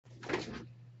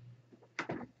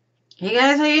Hey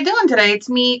guys, how you doing today? It's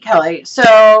me, Kelly.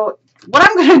 So what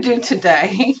I'm going to do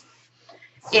today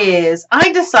is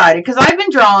I decided, because I've been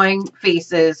drawing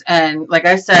faces and like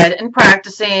I said, and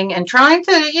practicing and trying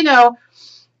to,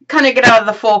 kind of get out of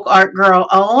the folk art girl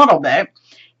a little bit.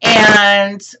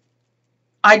 And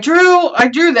I drew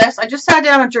this. I just sat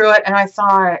down and drew it and I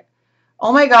thought,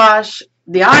 oh my gosh,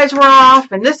 the eyes were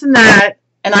off and this and that.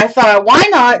 And I thought, why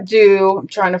not do, I'm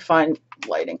trying to find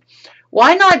lighting.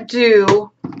 Why not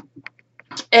do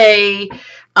a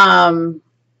um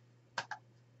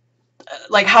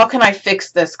like how can I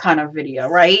fix this kind of video,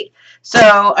 right?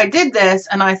 So I did this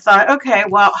and I thought, okay,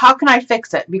 well, how can I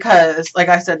fix it? Because like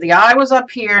I said, the eye was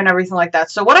up here and everything like that.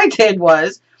 So what I did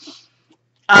was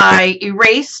I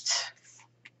erased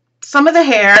some of the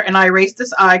hair and I erased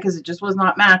this eye because it just was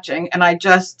not matching. And I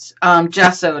just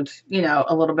gessoed,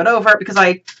 a little bit over it because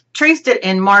I traced it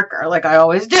in marker like I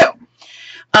always do.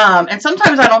 And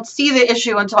sometimes I don't see the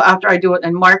issue until after I do it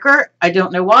in marker. I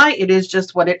don't know why. It is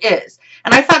just what it is.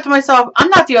 And I thought to myself, I'm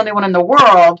not the only one in the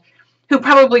world who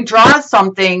probably draws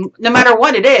something, no matter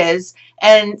what it is,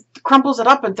 and crumples it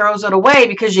up and throws it away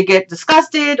because you get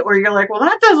disgusted or you're like, well,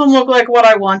 that doesn't look like what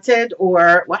I wanted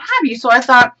or what have you. So I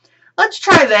thought, let's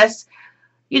try this.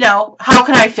 How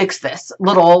can I fix this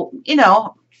little,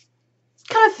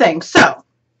 kind of thing. So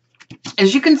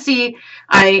as you can see,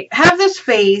 I have this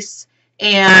face.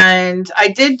 And I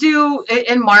did do it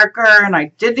in marker, and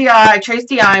I did the eye, I traced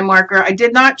the eye marker. I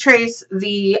did not trace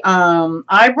the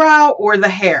eyebrow or the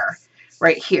hair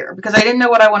right here because I didn't know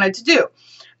what I wanted to do.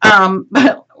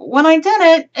 But when I did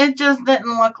it, it just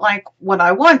didn't look like what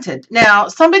I wanted. Now,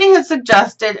 somebody has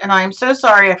suggested, and I'm so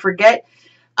sorry, I forget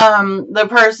the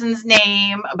person's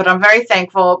name, but I'm very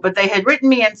thankful. But they had written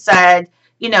me and said,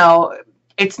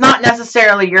 it's not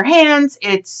necessarily your hands.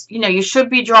 It's, you should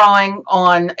be drawing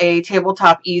on a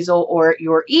tabletop easel or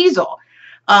your easel,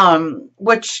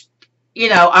 which,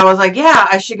 I was like, yeah,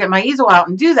 I should get my easel out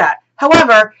and do that.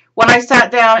 However, when I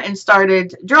sat down and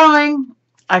started drawing,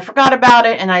 I forgot about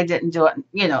it and I didn't do it.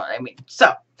 You know what I mean?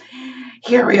 So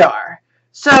here we are.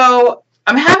 So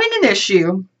I'm having an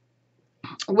issue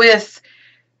with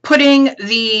putting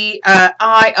the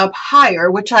eye up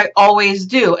higher, which I always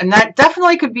do. And that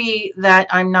definitely could be that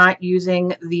I'm not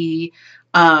using the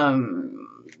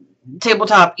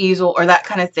tabletop easel or that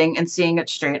kind of thing and seeing it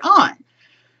straight on.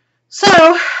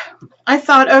 So I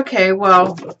thought, okay,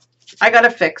 well, I got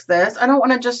to fix this. I don't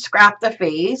want to just scrap the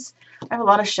face. I have a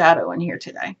lot of shadow in here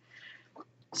today.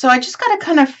 So I just got to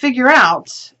kind of figure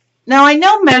out. Now, I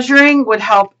know measuring would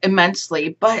help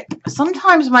immensely, but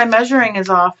sometimes my measuring is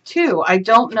off too. I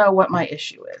don't know what my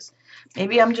issue is.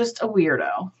 Maybe I'm just a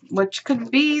weirdo, which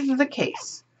could be the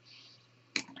case.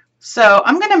 So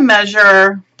I'm going to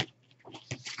measure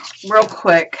real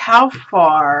quick how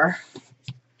far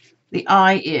the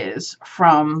eye is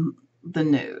from the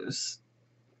nose.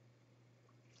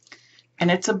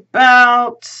 And it's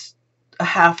about a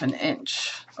 ½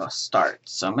 inch a start.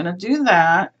 So I'm going to do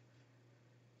that.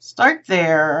 Start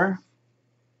there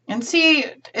and see,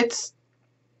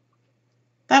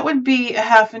 that would be a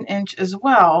 ½ inch as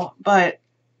well, but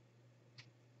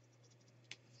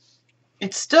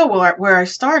it's still where I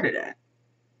started it.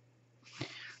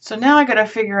 So now I got to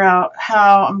figure out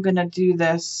how I'm going to do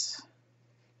this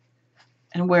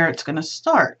and where it's going to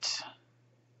start.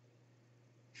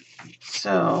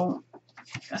 So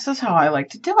this is how I like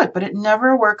to do it, but it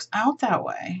never works out that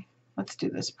way. Let's do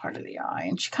this part of the eye.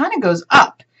 And she kind of goes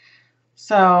up.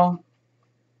 So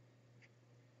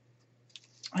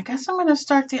I guess I'm going to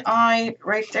start the eye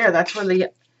right there. That's where the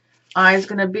eye is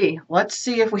going to be. Let's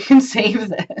see if we can save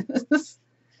this.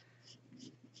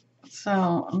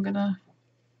 So I'm going to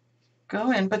go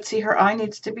in, but see, her eye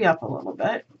needs to be up a little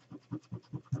bit.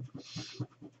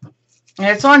 And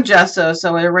it's on gesso,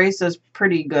 so it erases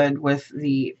pretty good with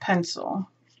the pencil.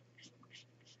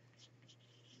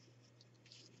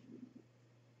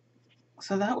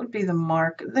 So that would be the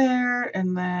mark there,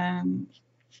 and then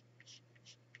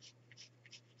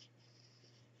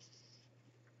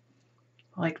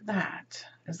like that.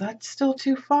 Is that still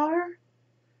too far?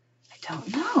 I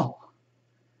don't know.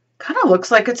 Kind of looks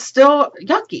like it's still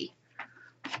yucky.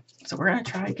 So we're going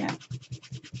to try again.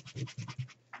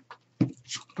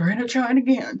 We're going to try it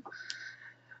again.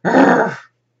 Urgh.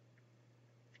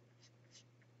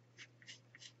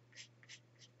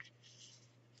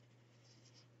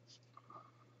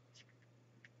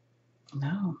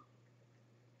 No.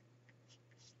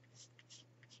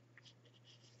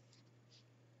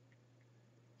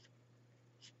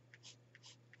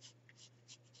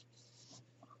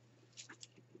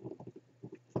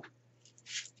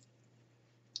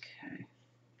 Okay.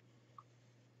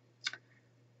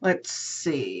 Let's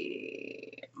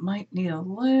see. Might need a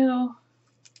little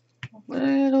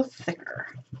thicker.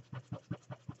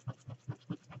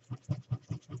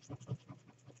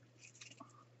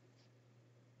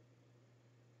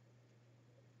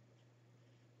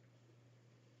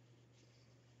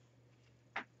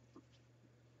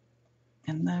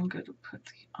 And then I'm going to put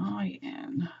the eye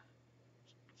in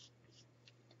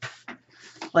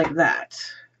like that.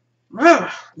 Ugh,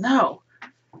 no.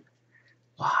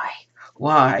 Why?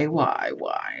 Why?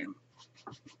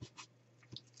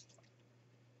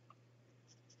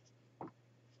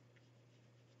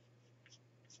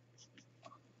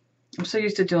 I'm so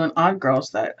used to doing odd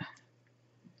girls that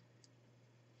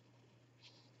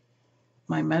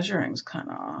my measuring's kind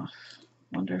of off.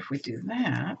 Wonder if we do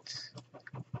that.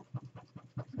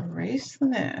 Erase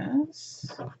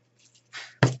this.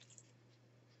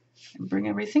 And bring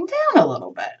everything down a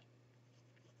little bit.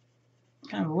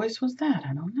 What kind of voice was that?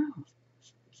 I don't know.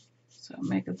 So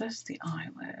make this the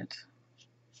eyelid.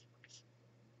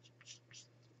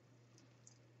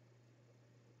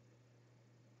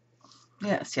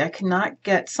 Yeah, see, I cannot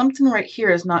get, something right here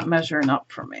is not measuring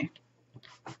up for me.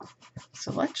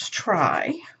 So let's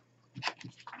try.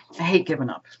 I hate giving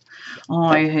up. Oh,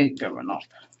 I hate giving up.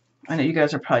 I know you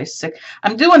guys are probably sick.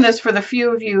 I'm doing this for the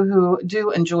few of you who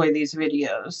do enjoy these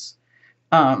videos.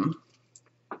 Not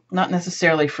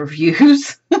necessarily for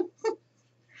views.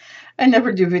 I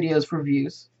never do videos for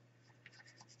views.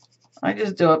 I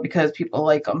just do it because people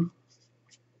like them.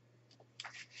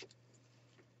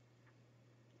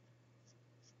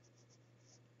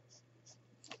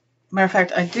 Matter of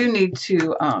fact, I do need to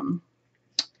do a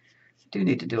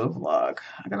vlog.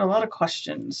 I got a lot of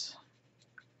questions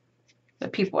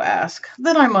that people ask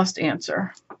that I must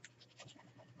answer.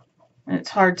 And it's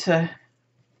hard to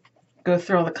go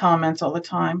through all the comments all the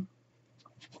time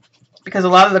because a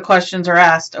lot of the questions are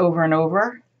asked over and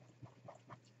over.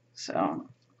 So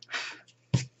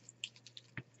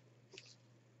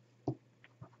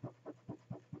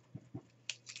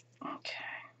okay.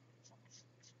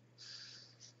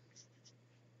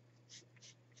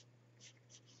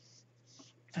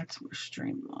 That's more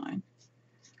streamlined.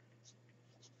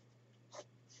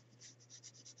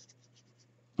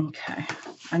 Okay.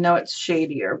 I know it's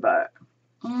shadier, but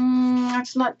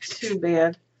that's not too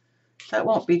bad. That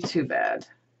won't be too bad,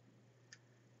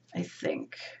 I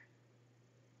think.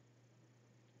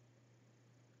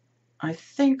 I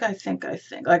think.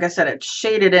 Like I said, it's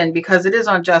shaded in because it is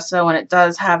on gesso and it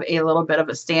does have a little bit of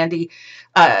a sandy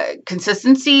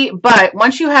consistency. But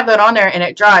once you have that on there and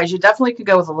it dries, you definitely could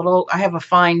go with a little, I have a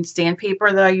fine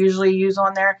sandpaper that I usually use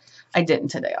on there. I didn't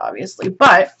today, obviously,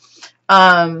 but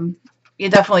you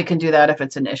definitely can do that if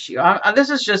it's an issue. This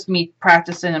is just me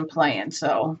practicing and playing,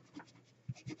 so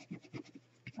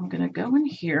I'm going to go in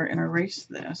here and erase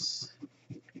this.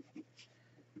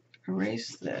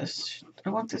 Erase this. I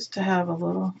want this to have a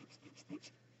little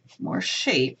more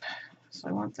shape, so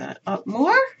I want that up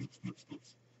more.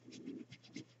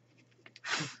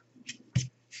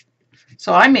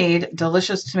 So I made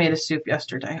delicious tomato soup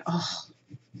yesterday. Oh.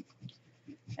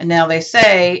 And now they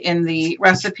say in the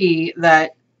recipe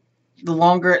that the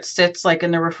longer it sits like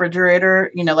in the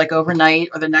refrigerator, you know, like overnight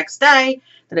or the next day,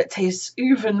 that it tastes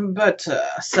even better.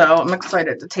 So I'm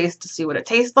excited to taste to see what it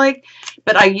tastes like.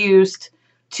 But I used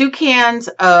 2 cans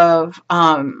of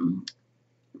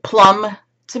plum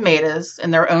tomatoes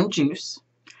in their own juice.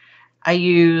 I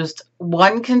used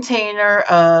 1 container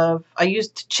of, I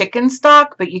used chicken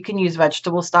stock, but you can use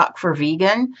vegetable stock for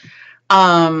vegan.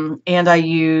 And I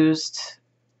used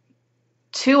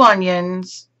 2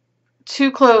 onions,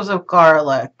 2 cloves of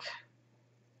garlic.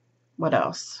 What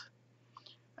else?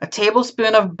 A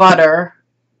tablespoon of butter,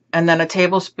 and then a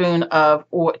tablespoon of,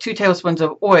 2 tablespoons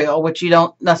of oil, which you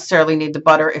don't necessarily need the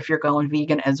butter if you're going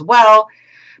vegan as well.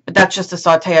 But that's just to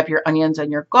saute up your onions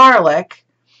and your garlic,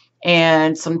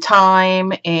 and some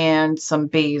thyme and some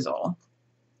basil.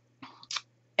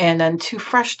 And then 2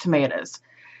 fresh tomatoes,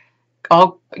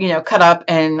 all, you know, cut up,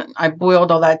 and I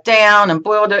boiled all that down and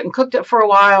boiled it and cooked it for a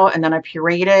while, and then I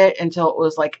pureed it until it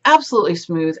was like absolutely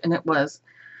smooth, and it was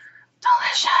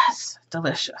delicious.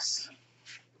 Delicious.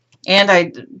 And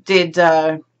I did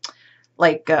I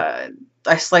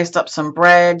sliced up some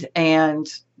bread and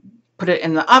put it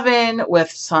in the oven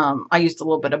with some, I used a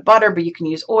little bit of butter, but you can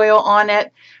use oil on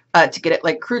it to get it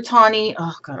like crouton-y.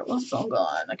 Oh God, it was so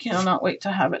good. I cannot wait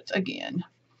to have it again.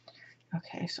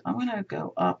 Okay, so I'm going to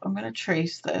go up. I'm going to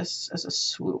trace this as a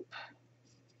swoop.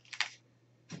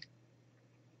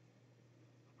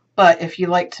 But if you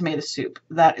like tomato soup,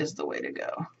 that is the way to go.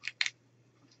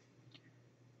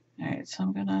 All right, so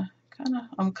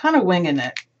I'm kind of winging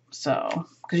it. So,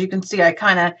 because you can see I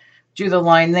kind of do the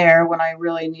line there when I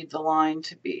really need the line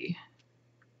to be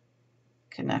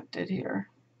connected here.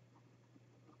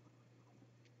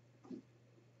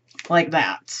 Like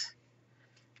that.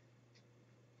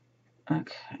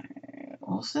 Okay,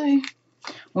 we'll see.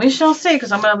 We shall see,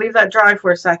 because I'm going to leave that dry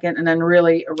for a second and then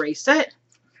really erase it.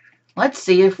 Let's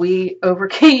see if we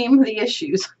overcame the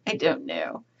issues. I don't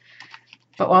know.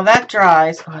 But while that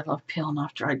dries, oh, I love peeling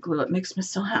off dried glue. It makes me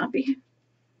so happy.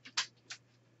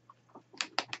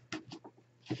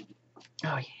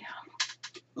 Oh, yeah.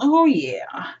 Oh,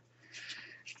 yeah.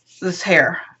 This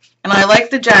hair. And I like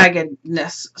the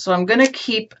jaggedness, so I'm going to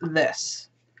keep this.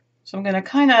 So I'm going to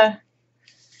kind of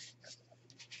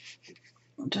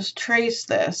just trace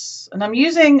this. And I'm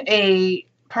using a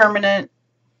permanent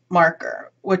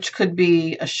marker, which could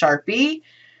be a Sharpie,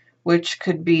 which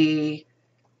could be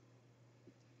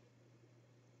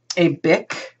a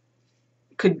Bic,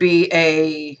 could be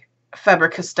a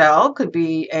Faber-Castell, could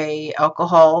be a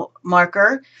alcohol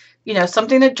marker, you know,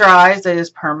 something that dries, that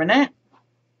is permanent.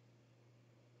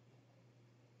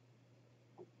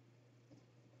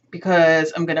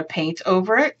 Because I'm going to paint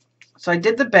over it. So I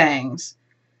did the bangs.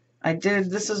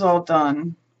 This is all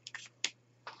done.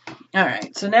 All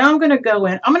right, so now I'm going to go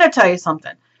in. I'm going to tell you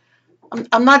something.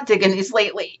 I'm not digging these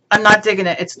lately. I'm not digging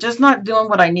it. It's just not doing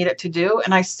what I need it to do.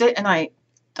 And I sit and I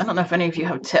don't know if any of you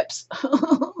have tips.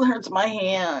 There's my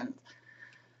hand.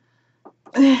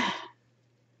 All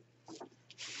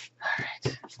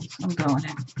right, I'm going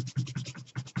in.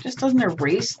 Just doesn't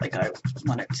erase like I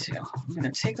want it to. I'm going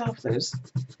to take off those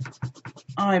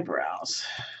eyebrows.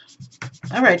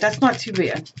 All right, that's not too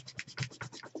bad.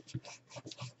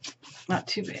 Not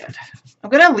too bad. I'm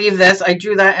going to leave this. I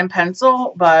drew that in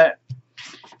pencil, but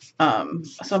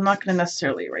so I'm not going to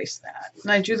necessarily erase that.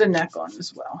 And I drew the neck on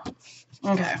as well.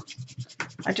 Okay.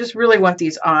 I just really want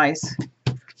these eyes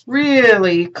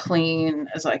really clean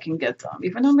as I can get them,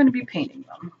 even though I'm going to be painting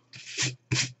them.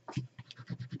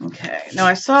 Okay, now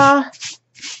I saw,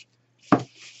 all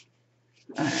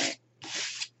right,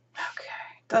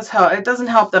 okay, it doesn't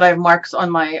help that I have marks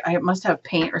on I must have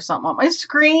paint or something on my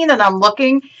screen, and I'm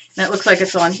looking, and it looks like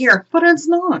it's on here, but it's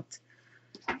not.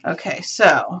 Okay,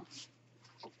 so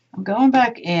I'm going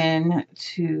back in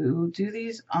to do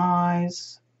these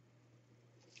eyes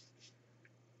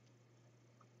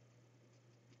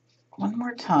one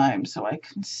more time so I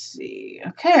can see.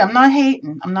 Okay, I'm not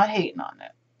hating on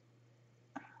it.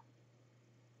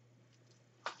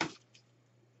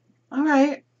 All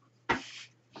right.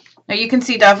 Now you can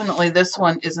see definitely this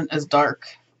one isn't as dark.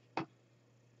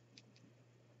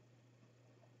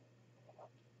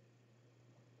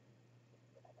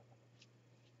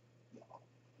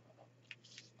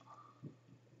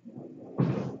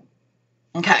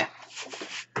 Okay.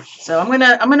 So I'm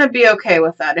gonna be okay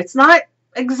with that. It's not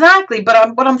exactly,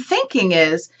 but what I'm thinking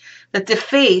is that the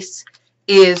face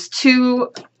is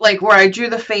too, like where I drew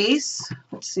the face.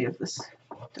 Let's see if this,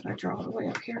 did I draw all the way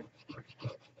up here?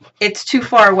 It's too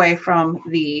far away from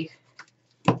the,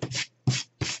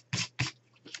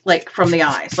 like from the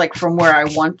eyes, like from where I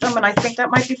want them, and I think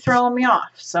that might be throwing me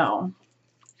off. So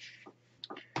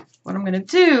what I'm going to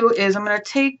do is I'm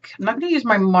not going to use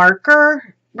my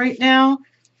marker right now.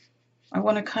 I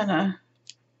want to kind of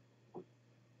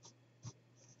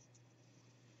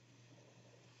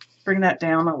bring that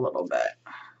down a little bit,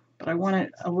 but I want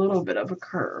it a little bit of a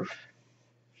curve.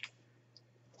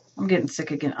 I'm getting sick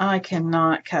again. I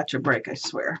cannot catch a break, I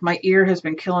swear. My ear has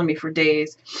been killing me for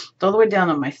days. It's all the way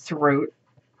down on my throat.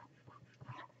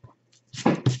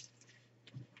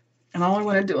 And all I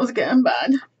want to do is get in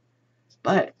bed.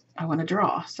 But I want to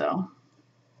draw, so.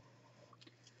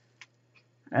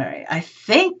 Alright, I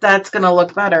think that's going to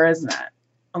look better, isn't it?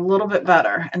 A little bit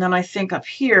better. And then I think up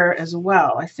here as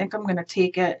well. I think I'm going to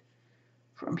take it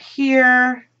from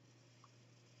here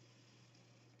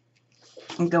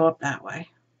and go up that way.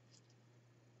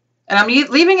 And I'm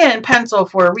leaving it in pencil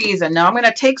for a reason. Now I'm going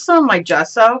to take some of my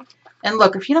gesso. And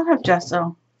look, if you don't have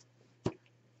gesso,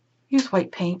 use white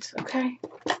paint, okay?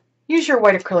 Use your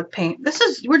white acrylic paint.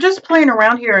 We're just playing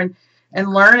around here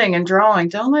and learning and drawing.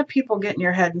 Don't let people get in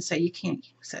your head and say you can't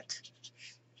use it.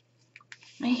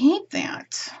 I hate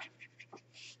that.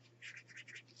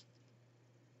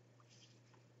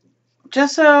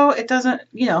 Gesso, it doesn't,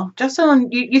 you know, gesso,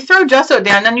 and you throw gesso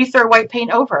down, then you throw white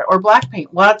paint over it, or black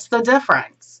paint. What's the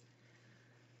difference?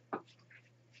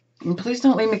 And please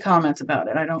don't leave me comments about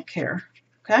it. I don't care.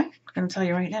 Okay? I'm going to tell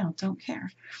you right now. Don't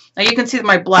care. Now you can see that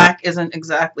my black isn't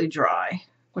exactly dry,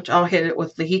 which I'll hit it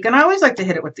with the heat gun. I always like to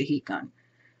hit it with the heat gun.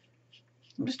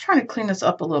 I'm just trying to clean this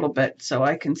up a little bit so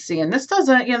I can see. And this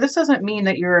doesn't, you know, this doesn't mean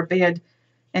that you're a bad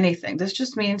anything. This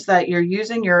just means that you're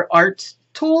using your art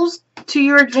tools to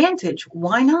your advantage.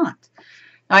 Why not?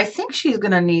 I think she's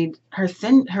going to need her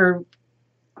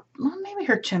well, maybe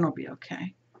her chin will be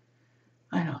okay.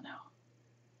 I don't know.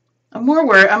 I'm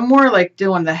more like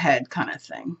doing the head kind of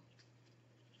thing.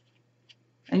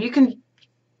 And you can,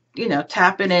 you know,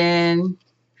 tap it in,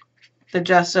 the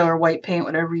gesso or white paint,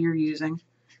 whatever you're using.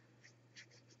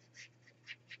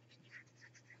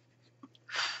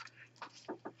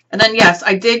 And then, yes,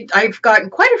 I've gotten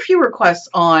quite a few requests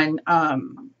on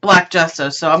black gesso.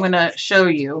 So I'm going to show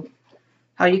you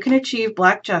how you can achieve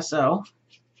black gesso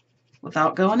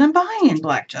without going and buying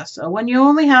black gesso when you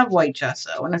only have white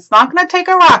gesso. And it's not going to take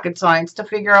a rocket science to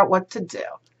figure out what to do.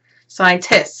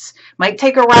 Scientists. Might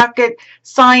take a rocket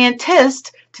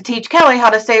scientist to teach Kelly how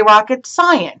to say rocket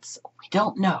science. We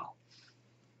don't know.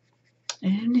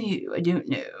 I don't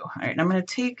know. All right, I'm going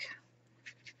to take...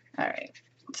 All right.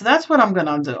 So that's what I'm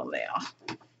going to do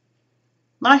now.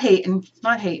 Not hating,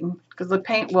 because the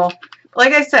paint will,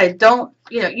 like I said, don't,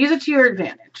 you know, use it to your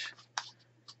advantage.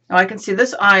 Now I can see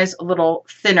this eye is a little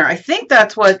thinner. I think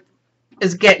that's what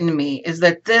is getting me, is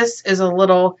that this is a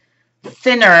little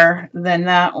thinner than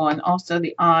that one. Also,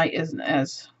 the eye isn't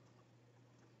as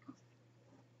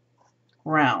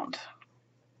round.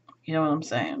 You know what I'm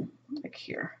saying? Like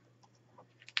here.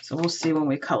 So we'll see when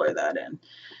we color that in.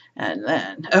 And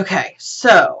then, okay,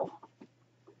 so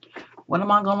what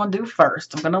am I going to do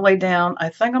first? I'm going to lay down, I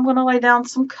think I'm going to lay down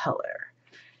some color.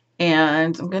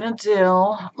 And I'm going to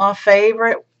do my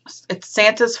favorite. It's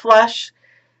Santa's Flesh.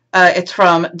 It's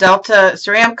from Delta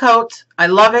Ceram Coat. I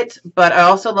love it, but I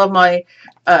also love my,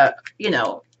 you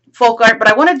know, folk art. But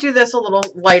I want to do this a little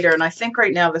lighter, and I think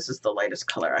right now this is the lightest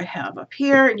color I have up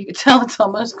here. And you can tell it's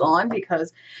almost gone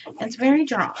because it's very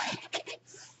dry.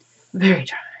 Very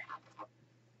dry.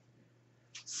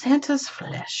 Santa's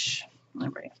Flesh. All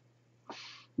right.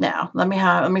 Now, let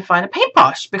me find a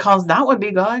paintbrush because that would be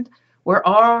good. Where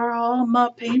are all my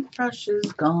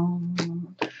paintbrushes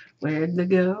gone? Where'd they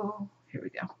go? Here we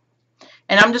go.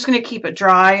 And I'm just going to keep it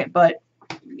dry, but,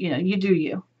 you know, you do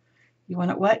you. You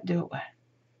want it wet? Do it wet.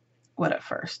 Wet at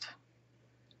first.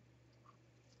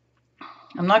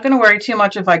 I'm not going to worry too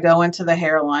much if I go into the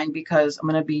hairline because I'm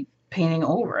going to be painting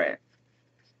over it.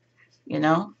 You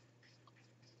know?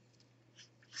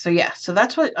 So yeah, so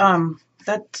that's what,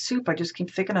 that soup, I just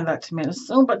keep thinking of that tomato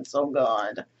soup. It's so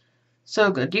good. So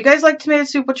good. Do you guys like tomato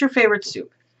soup? What's your favorite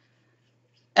soup?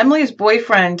 Emily's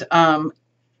boyfriend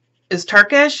is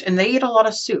Turkish, and they eat a lot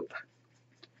of soup.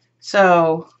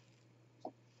 So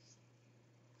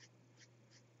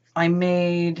I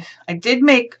did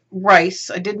make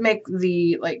rice. I did make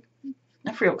the, like,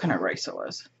 I forget what kind of rice it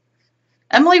was.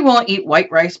 Emily won't eat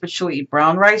white rice, but she'll eat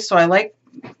brown rice. So I like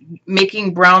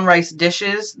making brown rice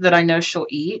dishes that I know she'll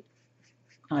eat.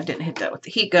 Oh, I didn't hit that with the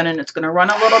heat gun, and it's going to run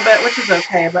a little bit, which is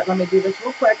okay, but let me do this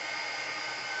real quick.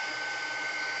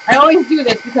 I always do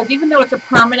this because even though it's a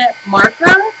permanent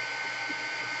marker,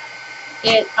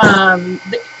 it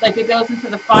like it goes into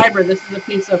the fiber. This is a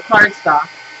piece of cardstock.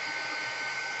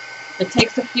 It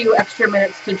takes a few extra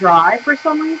minutes to dry for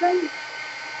some reason.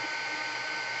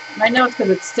 And I know it's because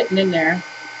it's sitting in there.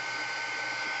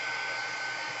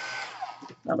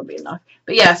 That'll be enough.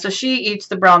 But yeah, so she eats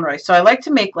the brown rice. So I like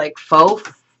to make like faux,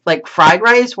 like fried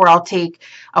rice, where I'll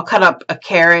cut up a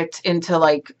carrot into,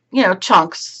 like, you know,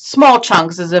 chunks, small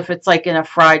chunks, as if it's like in a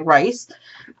fried rice.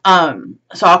 So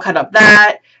I'll cut up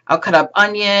that. I'll cut up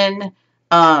onion,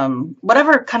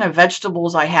 whatever kind of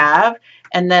vegetables I have.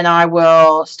 And then I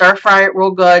will stir fry it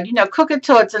real good. You know, cook it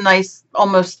till it's a nice,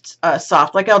 almost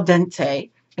soft, like al dente,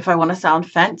 if I want to sound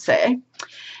fancy.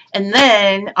 And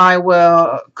then I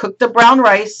will cook the brown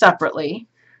rice separately.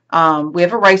 We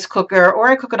have a rice cooker, or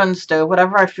I cook it on the stove,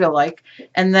 whatever I feel like.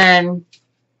 And then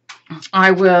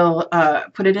I will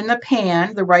put it in the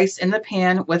pan, the rice in the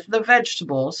pan with the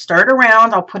vegetables. Stir it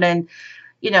around. I'll put in,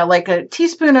 you know, like a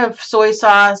teaspoon of soy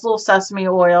sauce, a little sesame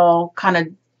oil, kind of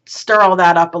stir all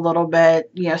that up a little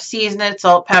bit. You know, season it,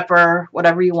 salt, pepper,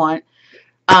 whatever you want.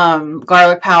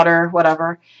 Garlic powder,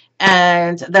 whatever.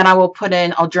 And then I will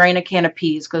I'll drain a can of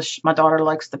peas because my daughter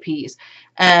likes the peas.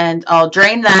 And I'll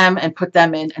drain them and put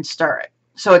them in and stir it.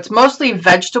 So it's mostly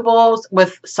vegetables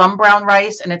with some brown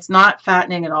rice, and it's not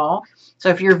fattening at all. So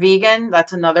if you're vegan,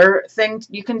 that's another thing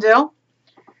you can do.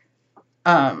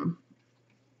 And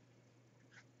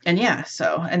yeah,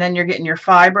 so, and then you're getting your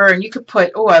fiber, and you could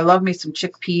put, oh, I love me some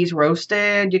chickpeas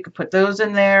roasted. You could put those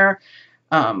in there.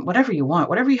 Whatever you want,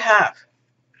 whatever you have.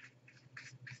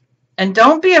 And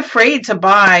don't be afraid to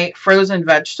buy frozen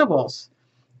vegetables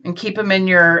and keep them in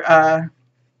your,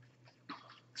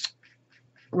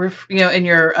 in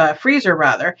your freezer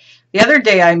rather. The other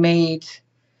day I made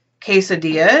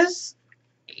quesadillas.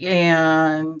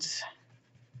 And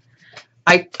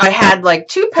I had like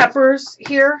 2 peppers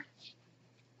here.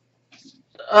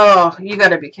 Oh, you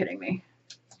gotta be kidding me.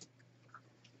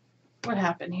 What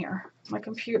happened here? My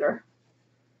computer.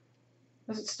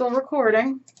 Is it still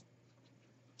recording?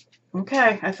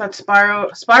 Okay, I thought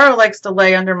Spyro likes to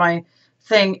lay under my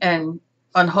thing and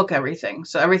unhook everything.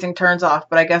 So everything turns off,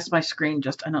 but I guess my screen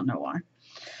just, I don't know why.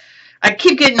 I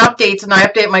keep getting updates and I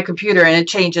update my computer and it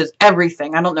changes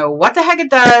everything. I don't know what the heck it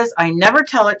does. I never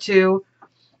tell it to,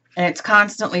 and it's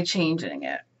constantly changing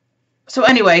it. So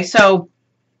anyway, so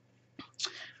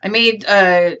I made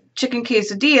chicken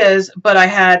quesadillas, but I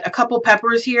had a couple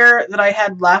peppers here that I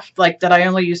had left, like that I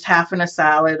only used half in a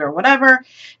salad or whatever,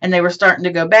 and they were starting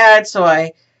to go bad, so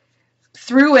I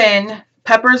threw in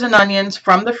peppers and onions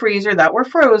from the freezer that were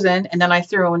frozen, and then I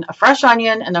threw in a fresh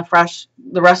onion and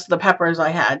the rest of the peppers I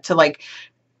had to like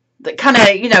kind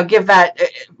of, you know, give that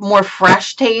more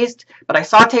fresh taste, but I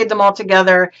sauteed them all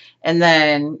together and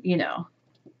then, you know,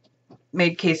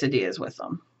 made quesadillas with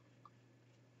them.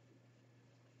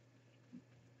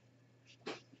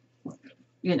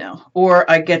 You know, or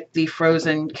I get the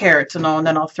frozen carrots and all, and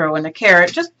then I'll throw in a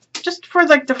carrot just for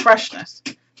like the freshness.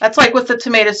 That's like with the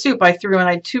tomato soup. I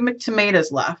had 2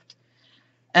 tomatoes left,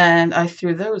 and I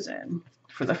threw those in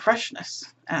for the freshness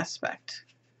aspect.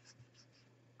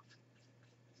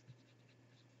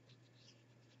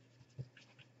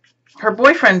 Her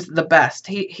boyfriend's the best.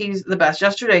 He's the best.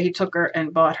 Yesterday he took her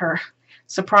and bought her,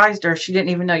 surprised her. She didn't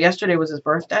even know yesterday was his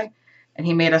birthday, and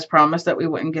he made us promise that we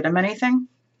wouldn't get him anything.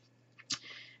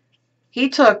 He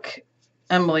took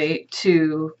Emily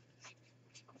to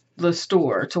the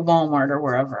store, to Walmart or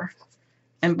wherever,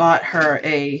 and bought her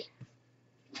a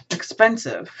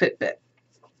expensive Fitbit.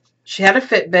 She had a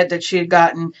Fitbit that she had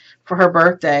gotten for her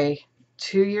birthday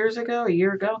 2 years ago, a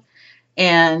year ago,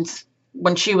 and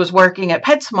when she was working at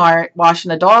PetSmart washing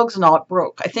the dogs and all, it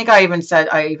broke. I think I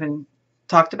even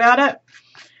talked about it,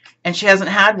 and she hasn't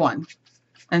had one,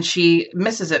 and she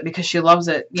misses it because she loves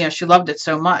it. You know, she loved it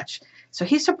so much. So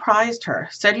he surprised her,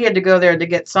 said he had to go there to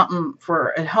get something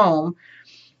for at home,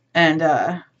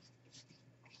 and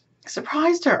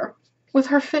surprised her with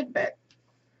her Fitbit.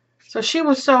 So she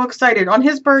was so excited on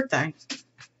his birthday.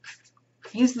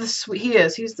 He's the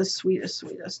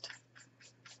sweetest.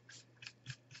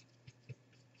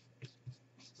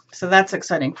 So that's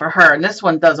exciting for her. And this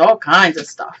one does all kinds of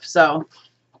stuff. So,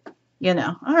 you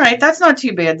know, all right, that's not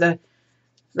too bad.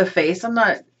 The face, I'm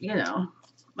not, you know,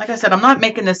 like I said, I'm not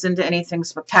making this into anything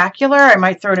spectacular. I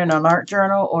might throw it in an art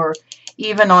journal or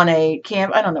even on a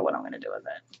camp. I don't know what I'm going to do with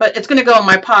it. But it's going to go in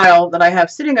my pile that I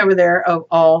have sitting over there of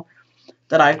all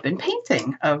that I've been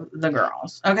painting of the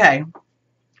girls. Okay.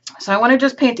 So I want to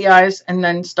just paint the eyes and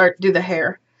then do the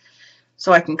hair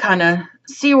so I can kind of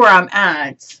see where I'm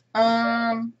at.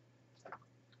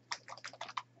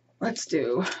 Let's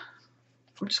do,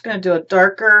 I'm just going to do a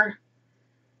darker,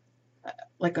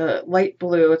 like a light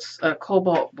blue. It's a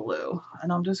cobalt blue.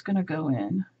 And I'm just going to go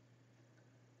in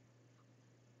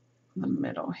the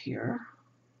middle here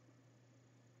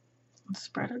and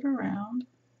spread it around.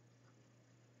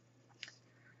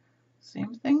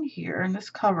 Same thing here, and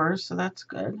this covers, so that's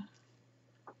good.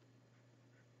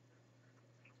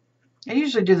 I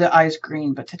usually do the eyes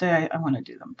green, but today I want to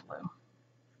do them blue.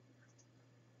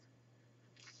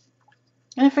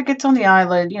 And if it gets on the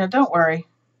eyelid, you know, don't worry.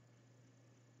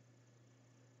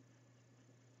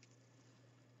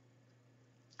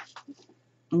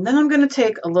 And then I'm going to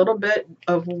take a little bit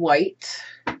of white.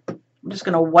 I'm just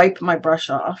going to wipe my brush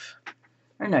off.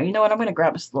 Or no, you know what? I'm going to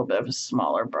grab a little bit of a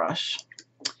smaller brush.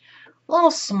 A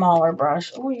little smaller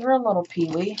brush. Oh, you're a little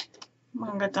peewee. I'm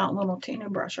going to get that little teeny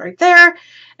brush right there.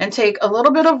 And take a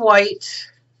little bit of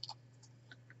white.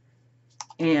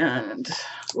 And,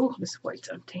 oh, this white's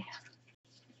empty.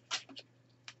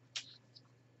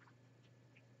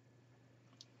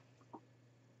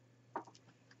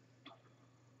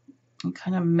 And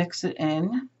kind of mix it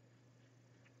in.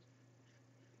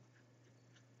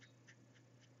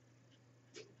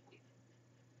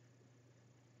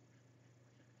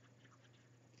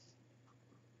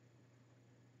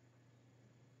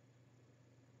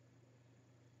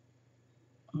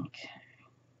 Okay.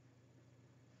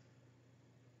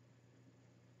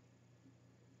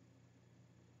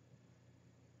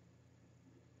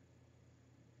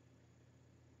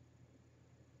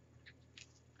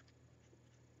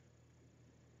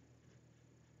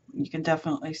 You can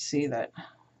definitely see that.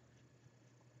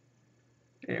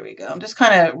 There we go. I'm just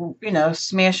kind of, you know,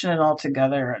 smashing it all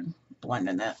together and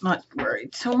blending it. Not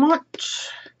worried too much.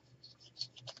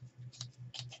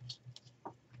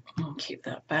 I'll keep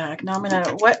that back. Now I'm going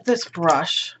to wet this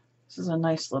brush. This is a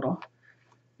nice little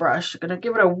brush. I'm going to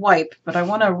give it a wipe, but I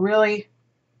want to really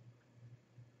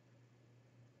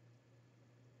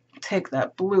take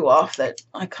that blue off that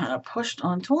I kind of pushed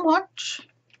on too much.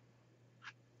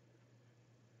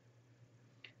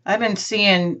 I've been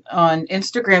seeing on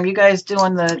Instagram you guys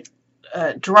doing the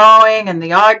drawing and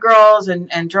the odd girls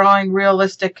and drawing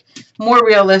realistic, more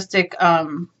realistic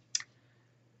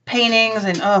paintings,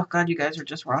 and oh god, you guys are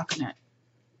just rocking it.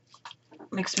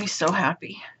 Makes me so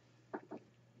happy.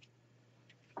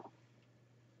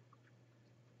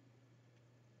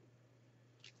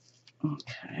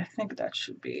 Okay, I think that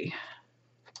should be.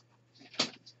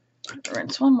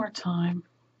 Rinse one more time.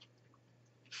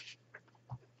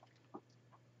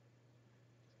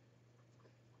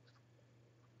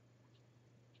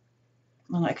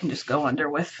 And I can just go under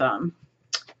with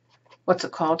what's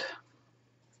it called?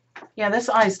 Yeah, this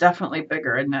eye's definitely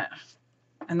bigger, isn't it?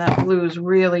 And that blue is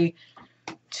really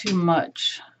too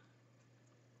much.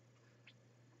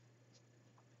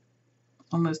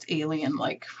 Almost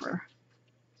alien-like for...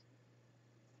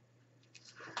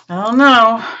 I don't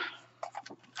know.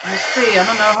 Let's see. I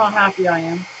don't know how happy I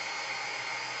am.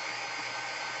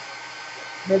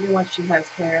 Maybe once she has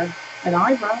hair and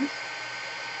eyebrows.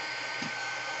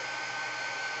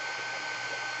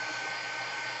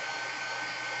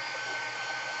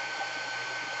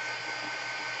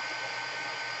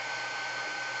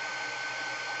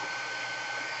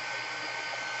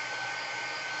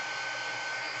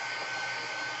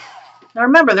 Now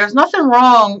remember, there's nothing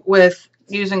wrong with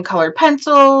using colored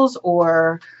pencils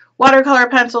or watercolor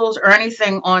pencils or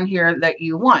anything on here that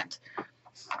you want.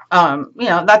 You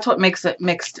know, that's what makes it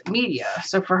mixed media.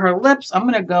 So for her lips, I'm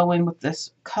going to go in with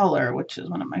this color, which is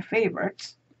one of my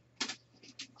favorites.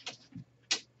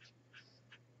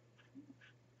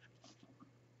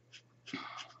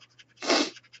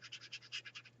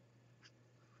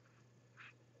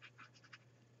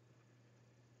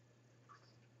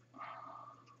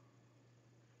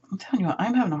 I'm telling you what,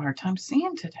 I'm having a hard time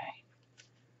seeing today.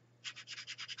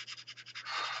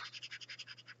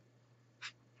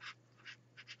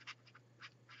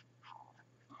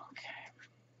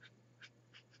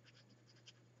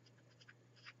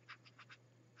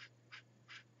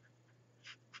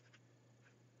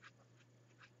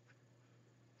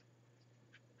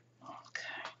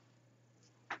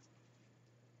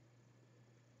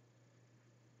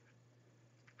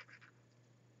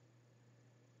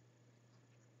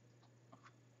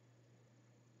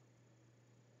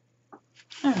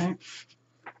 All right.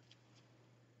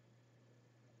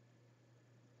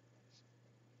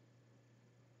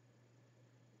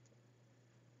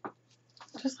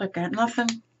 Just like that.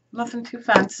 Nothing too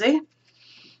fancy.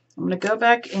 I'm going to go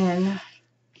back in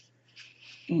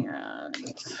and,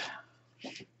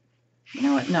 you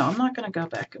know what? No, I'm not going to go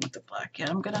back in with the black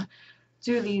yet. I'm going to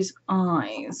do these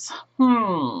eyes.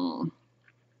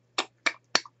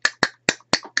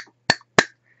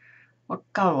 What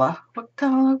color? What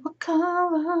color? What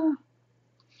color?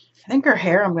 I think her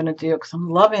hair I'm going to do because I'm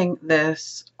loving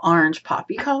this orange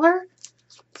poppy color.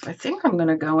 So I think I'm going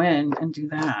to go in and do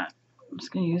that. I'm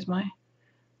just going to use my,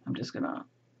 I'm just going to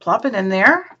plop it in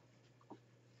there.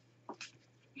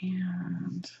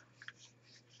 And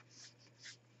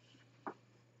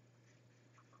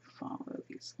follow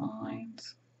these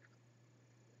lines.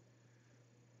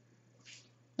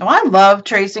 Now I love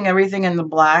tracing everything in the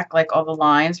black, like all the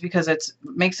lines, because it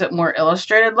makes it more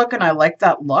illustrated looking. I like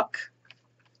that look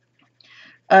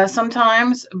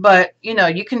sometimes, but you know,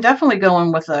 you can definitely go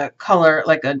in with a color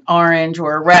like an orange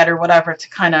or a red or whatever to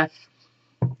kind of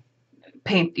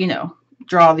paint, you know,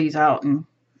 draw these out and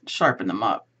sharpen them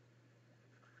up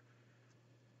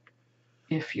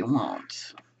if you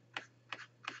want.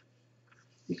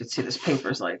 You can see this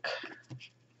paper's like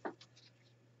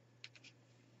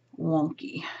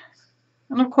wonky.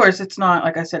 And of course, it's not,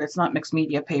 like I said, it's not mixed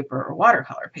media paper or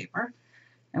watercolor paper.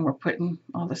 And we're putting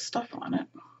all this stuff on it.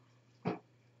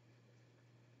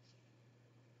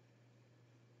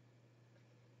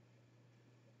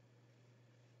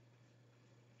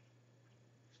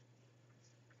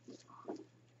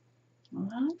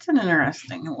 Well, that's an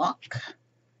interesting look.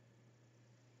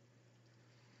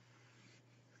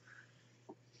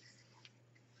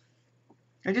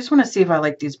 I just want to see if I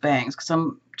like these bangs because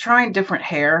I'm trying different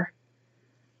hair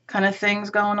kind of things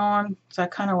going on. So I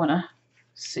kind of want to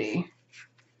see.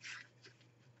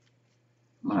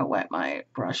 I'm going to wet my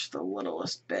brush the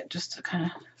littlest bit just to kind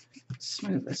of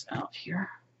smooth this out here.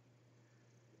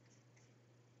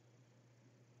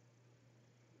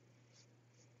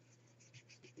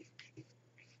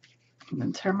 And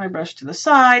then turn my brush to the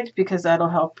side because that'll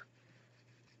help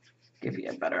give you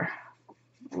a better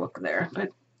look there. But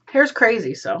hair's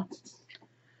crazy, so,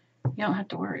 you You don't have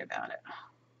to worry about it.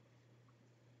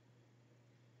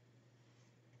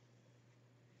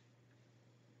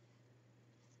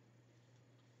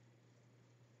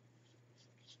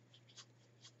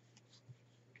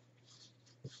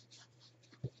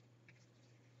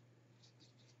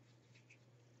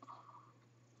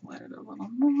 Wet it a little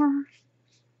more.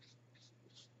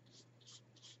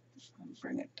 And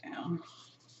bring it down.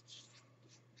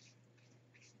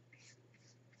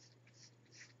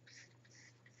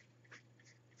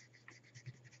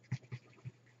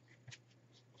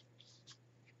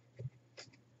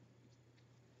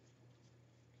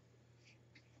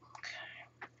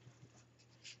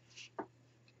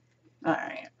 All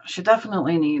right, she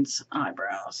definitely needs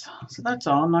eyebrows. So that's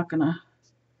all. I'm not gonna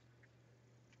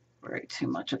worry too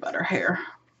much about her hair.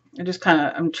 I just kind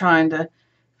of, I'm trying to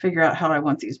figure out how I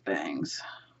want these bangs.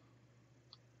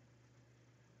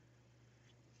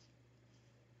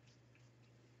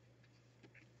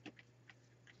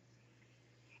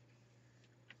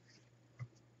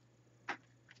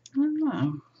 I don't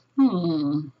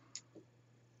know.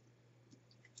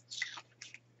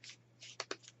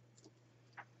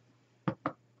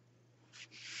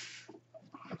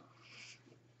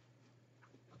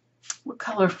 What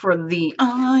color for the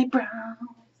eyebrow?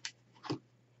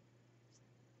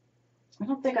 I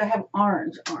don't think I have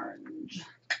orange.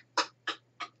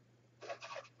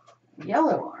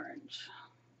 Yellow orange.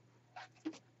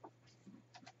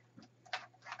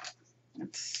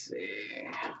 Let's see.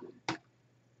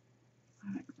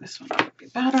 I think this one might be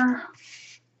better.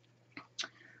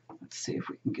 Let's see if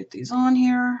we can get these on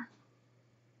here.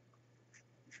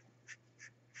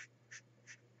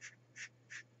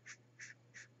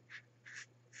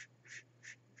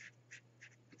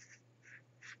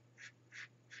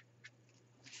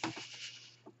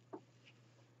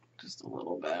 Just a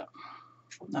little bit.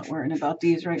 I'm not worrying about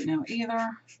these right now either.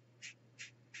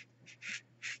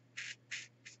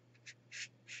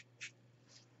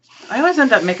 I always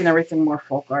end up making everything more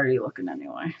folk arty looking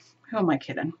anyway. Who am I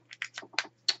kidding?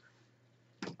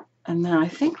 And then I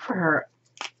think for her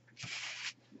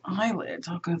eyelids,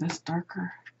 I'll go this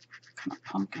darker kind of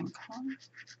pumpkin color.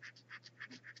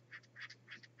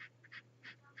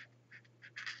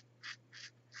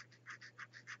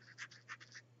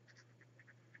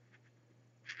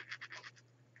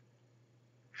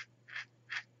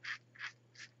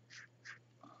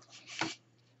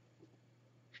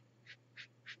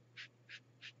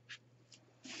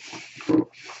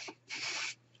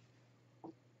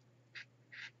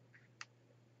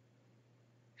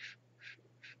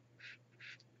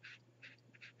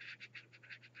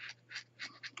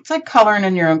 It's like coloring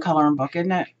in your own coloring book,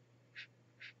 isn't it?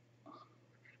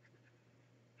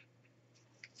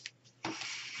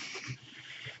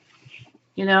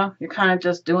 You know, you're kind of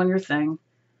just doing your thing.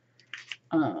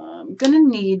 I'm going to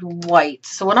need white.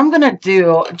 So what I'm going to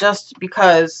do, just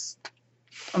because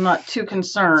I'm not too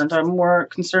concerned, I'm more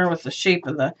concerned with the shape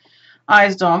of the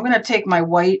eyes though, I'm going to take my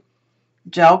white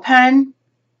gel pen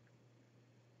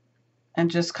and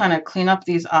just kind of clean up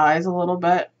these eyes a little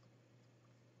bit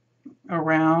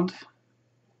around.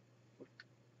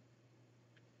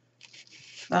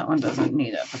 That one doesn't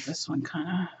need it, but this one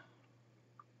kind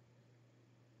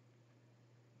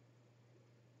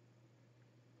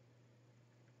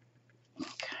of.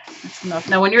 Okay, that's enough.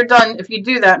 Now when you're done, if you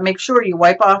do that, make sure you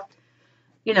wipe off,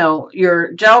 you know,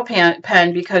 your gel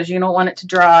pen because you don't want it to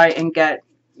dry and get,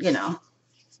 you know,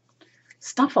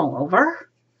 stuff all over.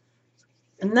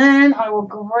 And then I will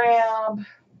grab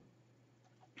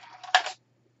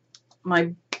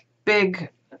my big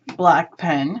black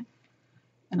pen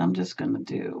and I'm just going to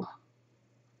do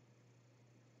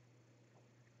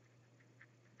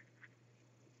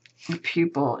a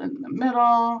pupil in the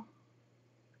middle.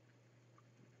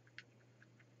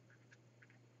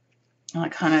 And I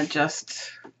kind of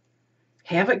just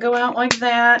have it go out like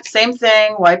that. Same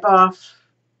thing, wipe off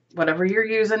whatever you're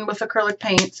using with acrylic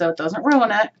paint so it doesn't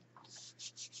ruin it.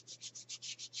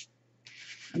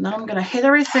 And then I'm going to hit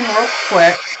everything real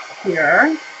quick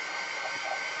here.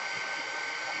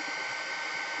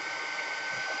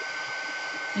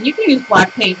 And you can use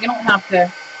black paint. You don't have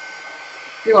to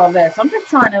do all this. I'm just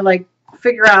trying to like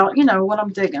figure out, you know, what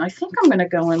I'm digging. I think I'm going to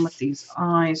go in with these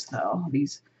eyes though.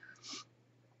 These.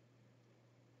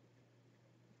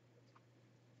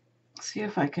 See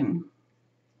if I can.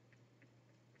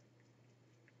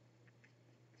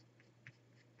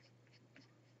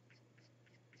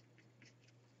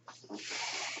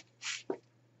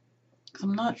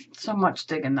 I'm not so much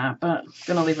digging that, but I'm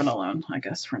going to leave it alone, I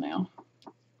guess, for now.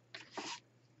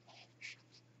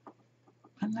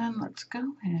 And then let's go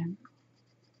in.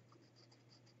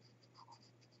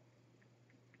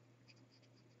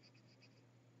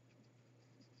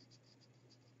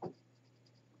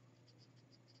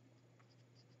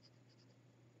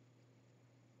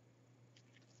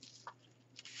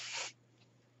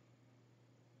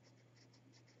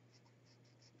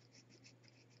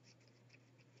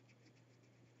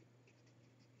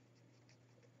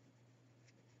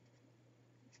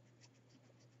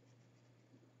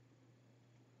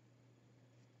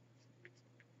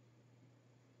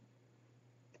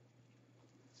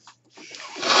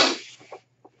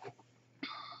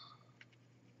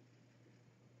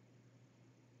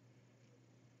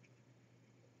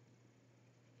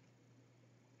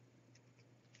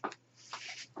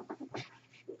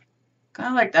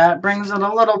 I like that. Brings it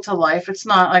a little to life. It's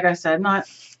not, like I said, not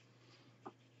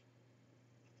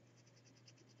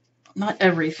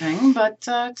everything, but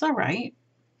it's all right.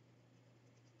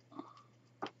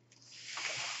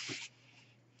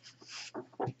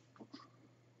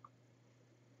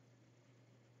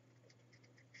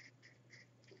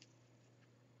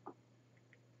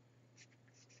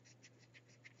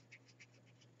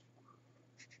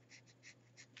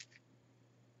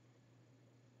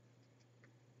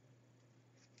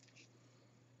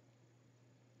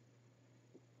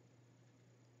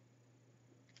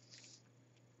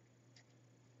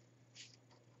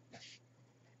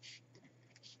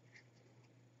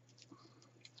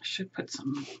 I should put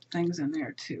some things in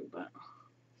there too, but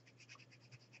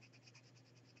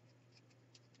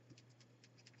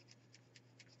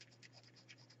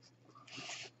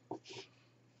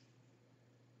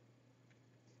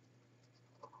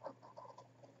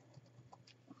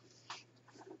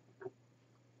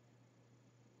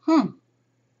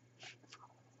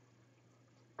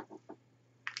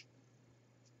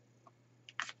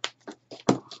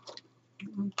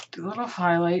do a little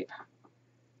highlight.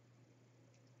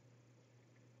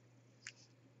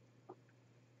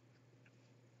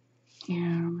 Yeah,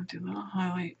 I'm gonna do a little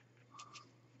highlight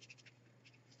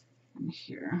in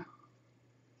here.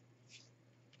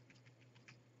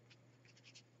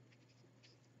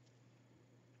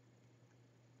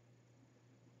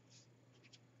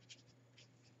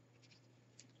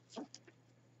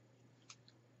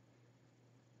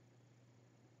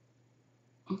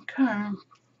 Okay, I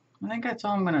think that's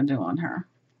all I'm gonna do on her.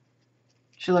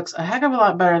 She looks a heck of a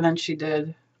lot better than she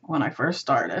did when I first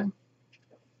started.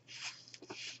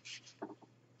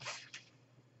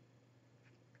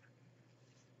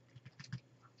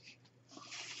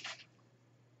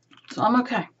 So I'm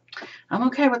okay. I'm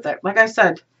okay with it. Like I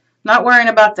said, not worrying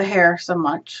about the hair so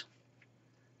much.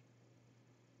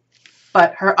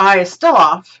 But her eye is still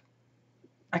off.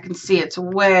 I can see it's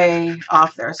way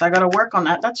off there. So I got to work on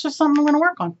that. That's just something I'm going to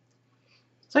work on.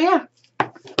 So yeah.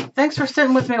 Thanks for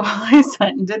sitting with me while I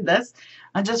sat and did this.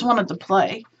 I just wanted to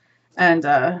play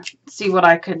and see what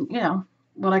I could, you know,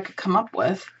 what I could come up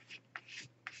with.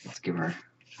 Let's give her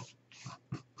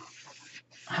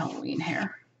Halloween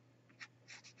hair.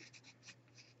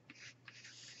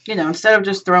 You know, instead of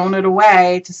just throwing it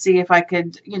away to see if I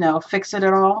could, you know, fix it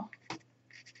at all.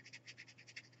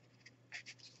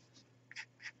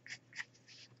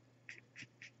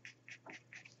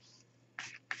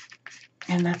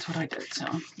 And that's what I did. So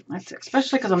that's it.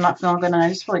 Especially because I'm not feeling good and I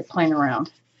just feel like playing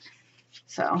around.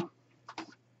 So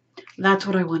that's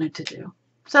what I wanted to do.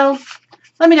 So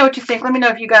let me know what you think. Let me know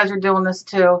if you guys are doing this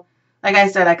too. Like I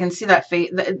said, I can see that face.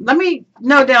 Let me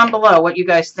know down below what you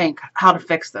guys think, how to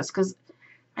fix this. Because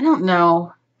I don't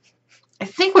know. I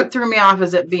think what threw me off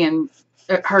is it being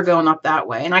her going up that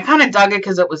way. And I kind of dug it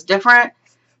because it was different.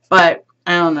 But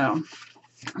I don't know.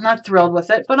 I'm not thrilled with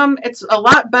it. But it's a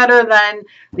lot better than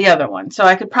the other one. So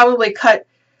I could probably cut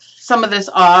some of this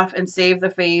off and save the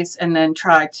face and then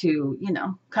try to, you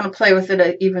know, kind of play with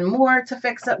it even more to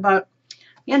fix it. But,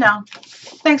 you know,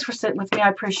 thanks for sitting with me. I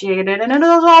appreciate it. And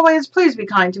as always, please be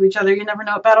kind to each other. You never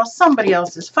know what battle somebody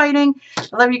else is fighting.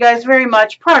 I love you guys very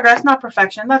much. Progress, not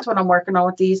perfection. That's what I'm working on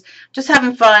with these. Just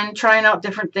having fun, trying out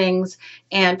different things.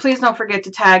 And please don't forget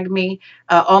to tag me.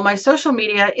 All my social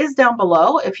media is down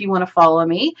below if you want to follow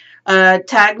me.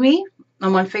 Tag me.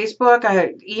 I'm on Facebook, I have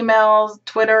emails,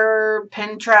 Twitter,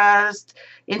 Pinterest,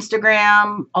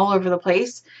 Instagram, all over the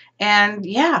place. And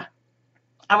yeah,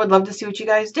 I would love to see what you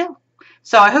guys do.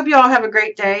 So I hope you all have a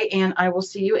great day, and I will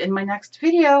see you in my next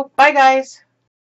video. Bye, guys.